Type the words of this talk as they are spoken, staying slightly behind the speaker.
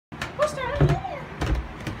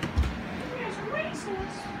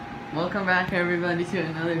Welcome back everybody to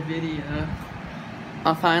another video.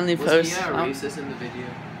 I'm finally posting. Racist in the video?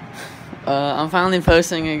 I'm finally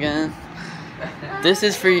posting again. This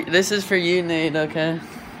is for you, Nate, okay?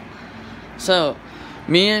 So,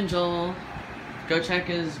 me and Joel, go check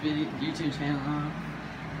his YouTube channel out.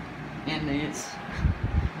 And Nate's.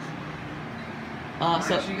 I'm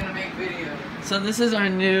actually gonna make videos. So this is our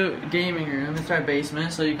new gaming room. It's our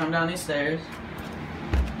basement. So you come down these stairs.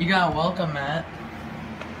 You got a welcome mat.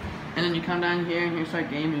 And then you come down here and here's our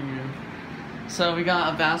gaming room. So we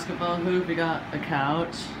got a basketball hoop, we got a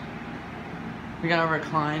couch, we got a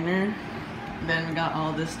recliner, then we got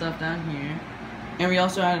all this stuff down here. And we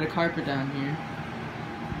also added a carpet down here.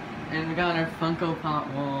 And we got our Funko Pop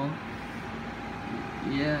wall.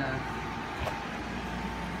 Yeah.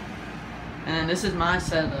 And this is my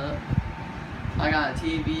setup. I got a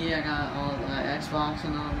TV, I got all the Xbox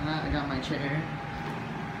and all that, I got my chair.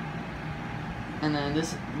 And then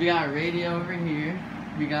we got a radio over here,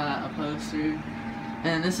 we got a poster,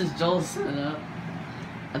 and this is Joel's setup.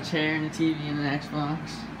 A chair and a TV and an Xbox.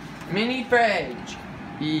 Mini fridge!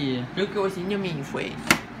 Yeah. Look at what's in your mini fridge.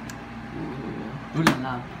 Ooh la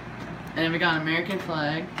la. And then we got an American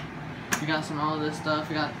flag, we got all of this stuff,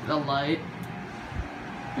 we got the light,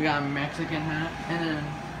 we got a Mexican hat, and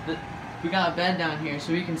then we got a bed down here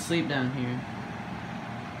so we can sleep down here.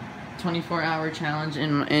 24-hour challenge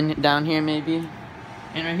in down here maybe.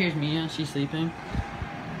 And right here's Mia, she's sleeping.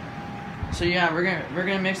 So yeah, we're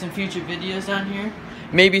gonna make some future videos down here.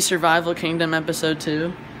 Maybe Survival Kingdom episode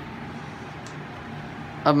 2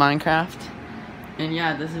 of Minecraft. And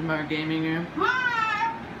yeah, this is my gaming room.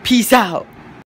 Peace out.